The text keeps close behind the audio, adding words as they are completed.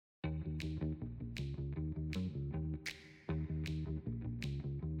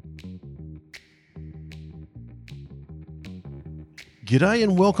G'day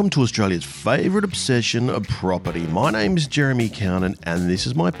and welcome to Australia's favourite obsession of property. My name is Jeremy Cownan and this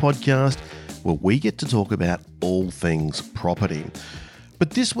is my podcast where we get to talk about all things property. But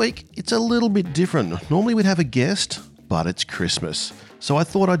this week, it's a little bit different. Normally we'd have a guest, but it's Christmas. So I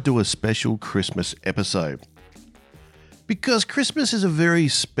thought I'd do a special Christmas episode. Because Christmas is a very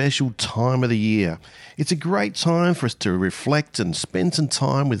special time of the year. It's a great time for us to reflect and spend some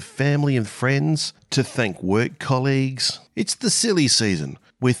time with family and friends, to thank work colleagues. It's the silly season,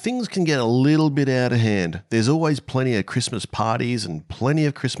 where things can get a little bit out of hand. There's always plenty of Christmas parties and plenty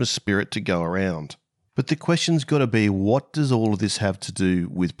of Christmas spirit to go around. But the question's got to be, what does all of this have to do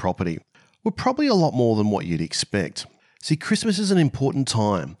with property? Well, probably a lot more than what you'd expect. See, Christmas is an important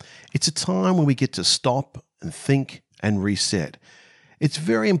time. It's a time when we get to stop and think and reset. It's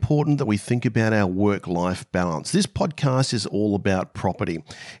very important that we think about our work-life balance. This podcast is all about property.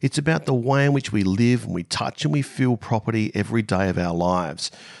 It's about the way in which we live and we touch and we feel property every day of our lives.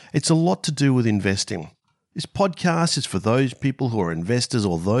 It's a lot to do with investing. This podcast is for those people who are investors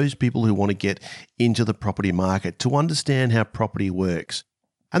or those people who want to get into the property market to understand how property works.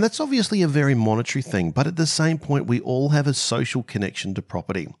 And that's obviously a very monetary thing, but at the same point, we all have a social connection to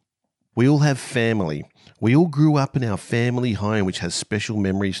property. We all have family. We all grew up in our family home, which has special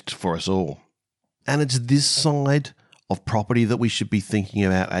memories for us all. And it's this side of property that we should be thinking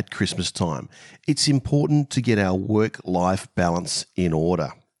about at Christmas time. It's important to get our work-life balance in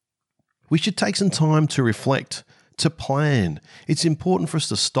order. We should take some time to reflect, to plan. It's important for us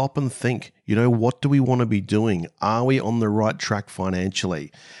to stop and think, what do we want to be doing? Are we on the right track financially?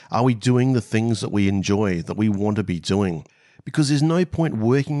 Are we doing the things that we enjoy, that we want to be doing? Because there's no point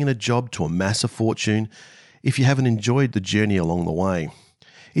working in a job to amass a fortune if you haven't enjoyed the journey along the way.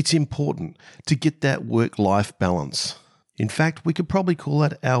 It's important to get that work-life balance. In fact, we could probably call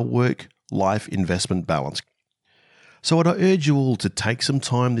that our work-life investment balance. So I'd urge you all to take some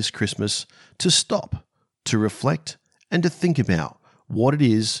time this Christmas to stop, to reflect, and to think about what it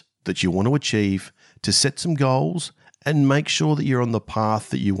is that you want to achieve, to set some goals, and make sure that you're on the path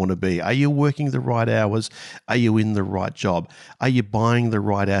that you want to be. Are you working the right hours? Are you in the right job? Are you buying the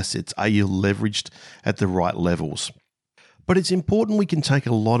right assets? Are you leveraged at the right levels? But it's important we can take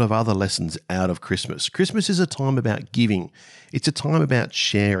a lot of other lessons out of Christmas. Christmas is a time about giving. It's a time about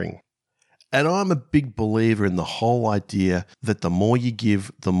sharing. And I'm a big believer in the whole idea that the more you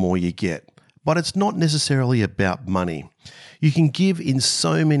give, the more you get. But it's not necessarily about money. You can give in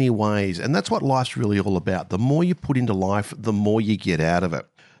so many ways, and that's what life's really all about. The more you put into life, the more you get out of it.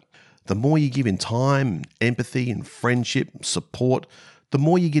 The more you give in time, empathy, and friendship, support, the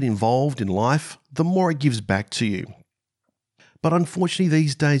more you get involved in life, the more it gives back to you. But unfortunately,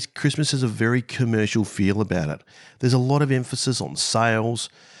 these days, Christmas has a very commercial feel about it. There's a lot of emphasis on sales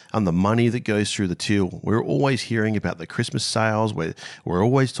and the money that goes through the till. We're always hearing about the Christmas sales. We're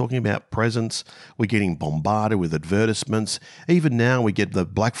always talking about presents. We're getting bombarded with advertisements. Even now, we get the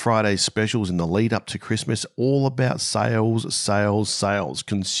Black Friday specials in the lead up to Christmas, all about sales, sales, sales,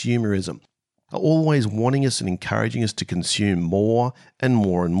 consumerism. Always wanting us and encouraging us to consume more and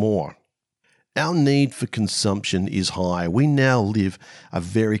more and more. Our need for consumption is high. We now live a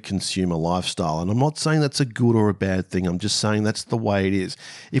very consumer lifestyle. And I'm not saying that's a good or a bad thing. I'm just saying that's the way it is.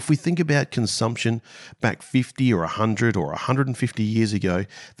 If we think about consumption back 50 or 100 or 150 years ago,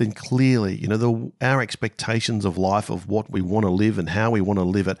 then clearly, our expectations of life, of what we want to live and how we want to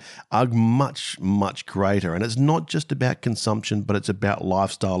live it, are much, much greater. And it's not just about consumption, but it's about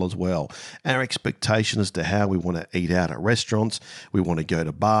lifestyle as well. Our expectation as to how we want to eat out at restaurants, we want to go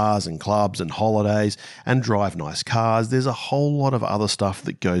to bars and clubs and holidays and drive nice cars. There's a whole lot of other stuff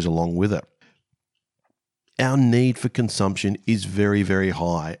that goes along with it. Our need for consumption is very, very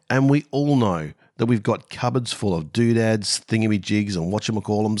high, and we all know that we've got cupboards full of doodads, thingamajigs and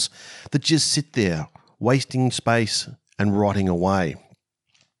whatchamacallums that just sit there, wasting space and rotting away.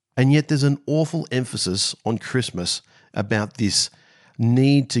 And yet there's an awful emphasis on Christmas about this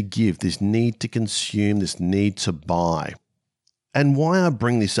need to give, this need to consume, this need to buy. And why I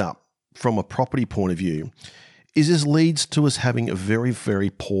bring this up from a property point of view is this leads to us having a very, very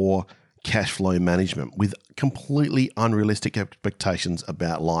poor cash flow management with completely unrealistic expectations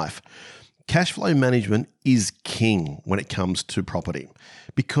about life. Cash flow management is king when it comes to property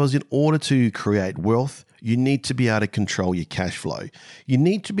because in order to create wealth, you need to be able to control your cash flow. You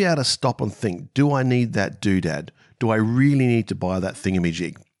need to be able to stop and think, do I need that doodad? Do I really need to buy that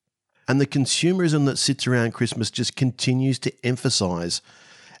thingamajig? And the consumerism that sits around Christmas just continues to emphasize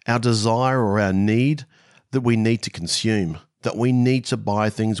our desire or our need that we need to consume, that we need to buy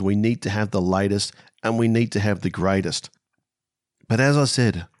things, we need to have the latest, and we need to have the greatest. But as I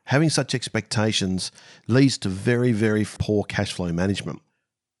said, Having such expectations leads to very, very poor cash flow management.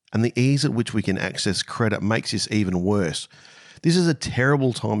 And the ease at which we can access credit makes this even worse. This is a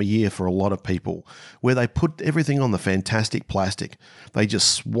terrible time of year for a lot of people where they put everything on the fantastic plastic. They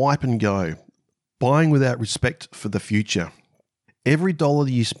just swipe and go, buying without respect for the future. Every dollar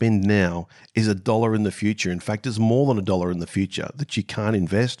that you spend now is a dollar in the future. In fact, it's more than a dollar in the future that you can't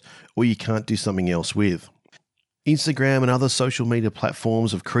invest or you can't do something else with. Instagram and other social media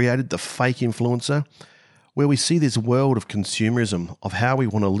platforms have created the fake influencer, where we see this world of consumerism, of how we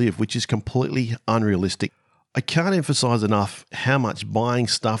want to live, which is completely unrealistic. I can't emphasize enough how much buying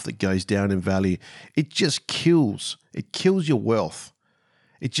stuff that goes down in value, it just kills. It kills your wealth.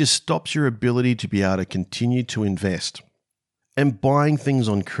 It just stops your ability to be able to continue to invest. And buying things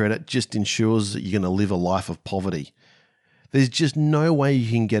on credit just ensures that you're going to live a life of poverty. There's just no way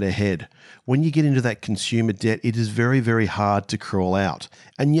you can get ahead. When you get into that consumer debt, it is very, very hard to crawl out.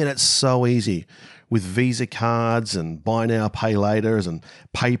 And yet it's so easy. With Visa cards and buy now, pay laters and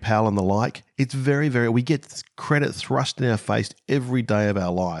PayPal and the like, it's we get credit thrust in our face every day of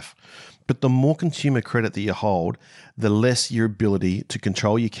our life. But the more consumer credit that you hold, the less your ability to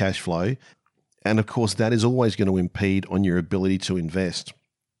control your cash flow. And of course, that is always going to impede on your ability to invest.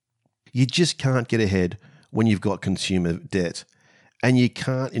 You just can't get ahead when you've got consumer debt. And you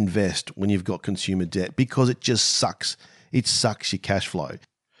can't invest when you've got consumer debt because it just sucks. It sucks your cash flow.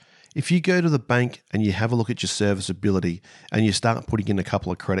 If you go to the bank and you have a look at your serviceability and you start putting in a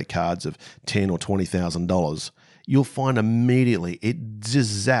couple of credit cards of $10,000 or $20,000, you'll find immediately it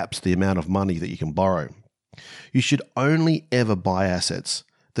just zaps the amount of money that you can borrow. You should only ever buy assets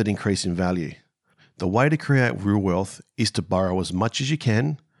that increase in value. The way to create real wealth is to borrow as much as you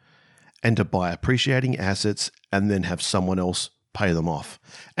can and to buy appreciating assets and then have someone else pay them off.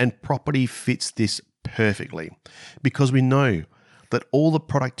 And property fits this perfectly because we know that all the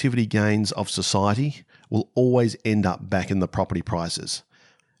productivity gains of society will always end up back in the property prices.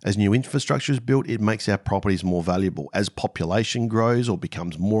 As new infrastructure is built, it makes our properties more valuable. As population grows or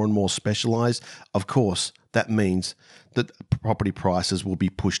becomes more and more specialized, of course, that means that property prices will be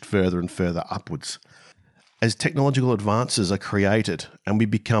pushed further and further upwards. As technological advances are created and we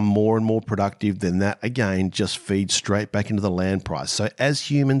become more and more productive, then that again just feeds straight back into the land price. So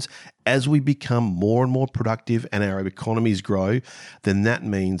as humans, as we become more and more productive and our economies grow, then that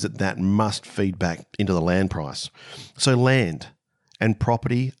means that must feed back into the land price. So land and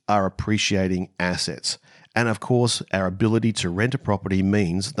property are appreciating assets. And of course, our ability to rent a property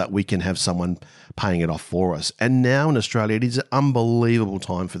means that we can have someone paying it off for us. And now in Australia, it is an unbelievable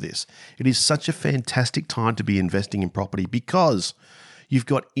time for this. It is such a fantastic time to be investing in property because you've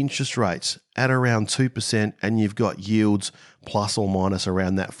got interest rates at around 2% and you've got yields plus or minus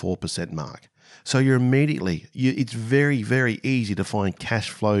around that 4% mark. So it's very, very easy to find cash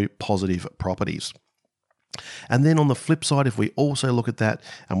flow positive properties. And then on the flip side, if we also look at that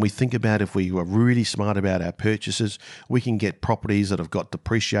and we think about if we were really smart about our purchases, we can get properties that have got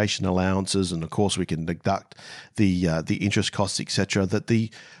depreciation allowances, and of course we can deduct the interest costs, etc. That the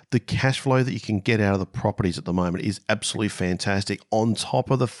cash flow that you can get out of the properties at the moment is absolutely fantastic, on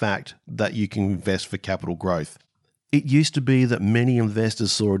top of the fact that you can invest for capital growth. It used to be that many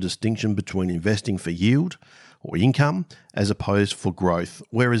investors saw a distinction between investing for yield or income as opposed for growth,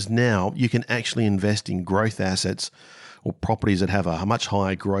 whereas now you can actually invest in growth assets or properties that have a much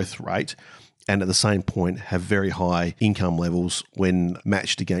higher growth rate and at the same point have very high income levels when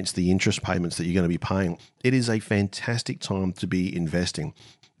matched against the interest payments that you're going to be paying. It is a fantastic time to be investing.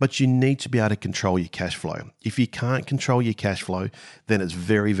 But you need to be able to control your cash flow. If you can't control your cash flow, then it's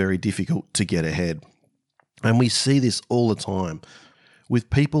very, very difficult to get ahead. And we see this all the time with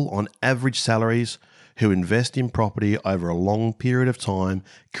people on average salaries who invest in property over a long period of time,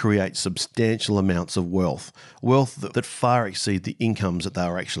 create substantial amounts of wealth that far exceed the incomes that they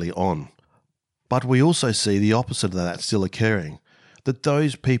are actually on. But we also see the opposite of that still occurring, that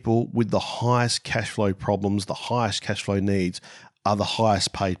those people with the highest cash flow problems, the highest cash flow needs, are the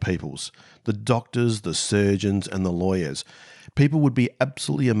highest paid peoples, the doctors, the surgeons, and the lawyers. People would be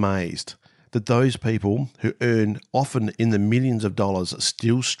absolutely amazed that those people who earn often in the millions of dollars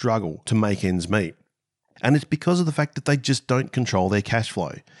still struggle to make ends meet. And it's because of the fact that they just don't control their cash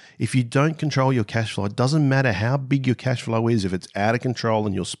flow. If you don't control your cash flow, it doesn't matter how big your cash flow is. If it's out of control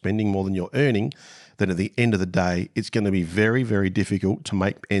and you're spending more than you're earning, then at the end of the day, it's going to be very, very difficult to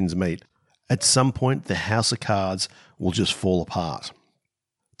make ends meet. At some point, the house of cards will just fall apart.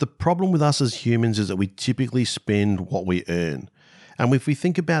 The problem with us as humans is that we typically spend what we earn. And if we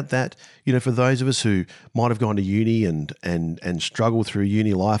think about that, for those of us who might have gone to uni and struggled through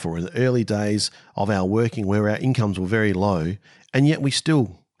uni life, or in the early days of our working where our incomes were very low, and yet we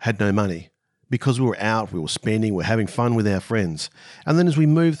still had no money because we were out, we were spending, we were having fun with our friends. And then as we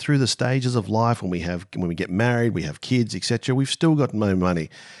move through the stages of life, when we get married, we have kids, etc., we've still got no money.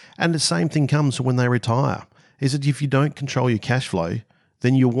 And the same thing comes when they retire, is that if you don't control your cash flow,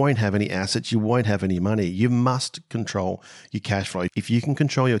 then you won't have any assets, you won't have any money. You must control your cash flow. If you can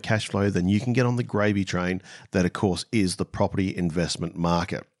control your cash flow, then you can get on the gravy train that, of course, is the property investment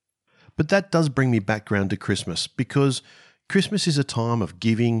market. But that does bring me back around to Christmas, because Christmas is a time of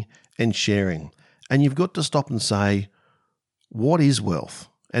giving and sharing. And you've got to stop and say, what is wealth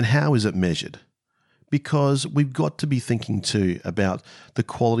and how is it measured? Because we've got to be thinking too about the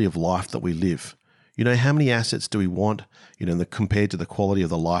quality of life that we live. You know, how many assets do we want, compared to the quality of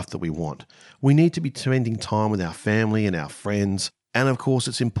the life that we want? We need to be spending time with our family and our friends. And of course,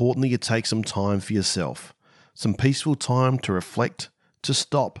 it's important that you take some time for yourself, some peaceful time to reflect, to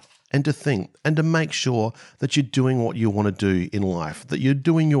stop and to think, and to make sure that you're doing what you want to do in life, that you're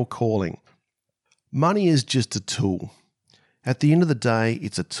doing your calling. Money is just a tool. At the end of the day,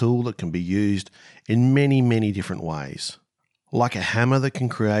 it's a tool that can be used in many, many different ways. Like a hammer that can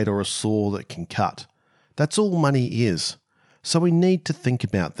create or a saw that can cut. That's all money is. So we need to think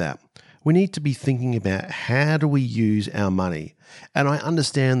about that. We need to be thinking about how do we use our money. And I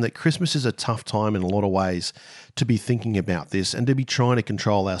understand that Christmas is a tough time in a lot of ways to be thinking about this and to be trying to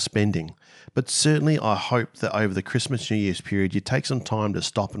control our spending. But certainly I hope that over the Christmas New Year's period, you take some time to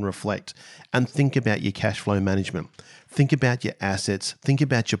stop and reflect and think about your cash flow management. Think about your assets, think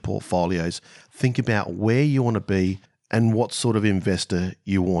about your portfolios, think about where you want to be and what sort of investor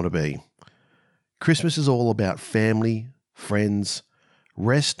you want to be. Christmas is all about family, friends,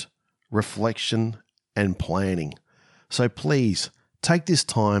 rest, reflection, and planning. So please take this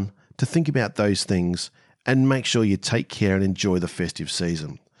time to think about those things and make sure you take care and enjoy the festive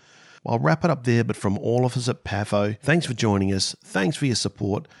season. I'll wrap it up there, but from all of us at PAFO, thanks for joining us. Thanks for your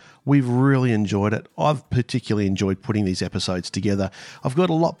support. We've really enjoyed it. I've particularly enjoyed putting these episodes together. I've got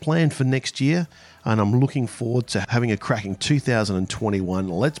a lot planned for next year, and I'm looking forward to having a cracking 2021.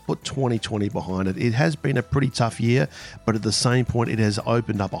 Let's put 2020 behind it. It has been a pretty tough year, but at the same point, it has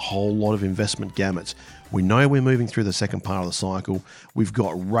opened up a whole lot of investment gamuts. We know we're moving through the second part of the cycle. We've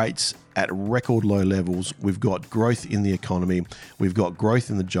got rates at record low levels. We've got growth in the economy. We've got growth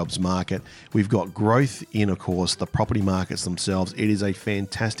in the jobs market. We've got growth in, of course, the property markets themselves. It is a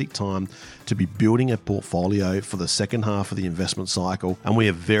fantastic time to be building a portfolio for the second half of the investment cycle, and we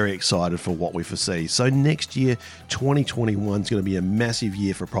are very excited for what we foresee. So next year, 2021 is going to be a massive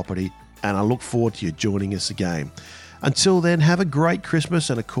year for property, and I look forward to you joining us again. Until then, have a great Christmas,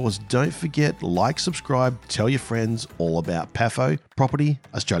 and of course, don't forget, like, subscribe, tell your friends all about PAFO, Property,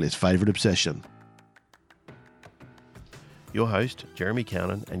 Australia's favourite obsession. Your host, Jeremy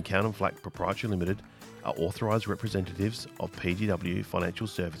Cownan and Cownan Flack Proprietary Limited are authorised representatives of PGW Financial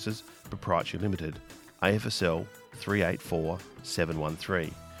Services Proprietary Limited, AFSL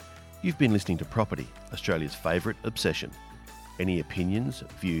 384713. You've been listening to Property, Australia's favourite obsession. Any opinions,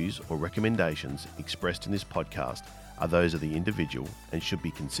 views or recommendations expressed in this podcast are those of the individual and should be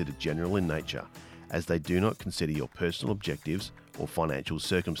considered general in nature, as they do not consider your personal objectives or financial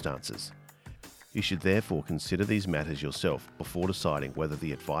circumstances. You should therefore consider these matters yourself before deciding whether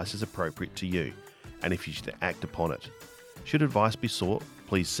the advice is appropriate to you and if you should act upon it. Should advice be sought,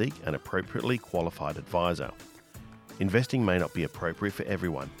 please seek an appropriately qualified advisor. Investing may not be appropriate for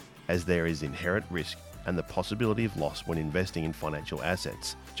everyone, as there is inherent risk and the possibility of loss when investing in financial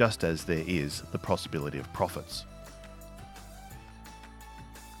assets, just as there is the possibility of profits.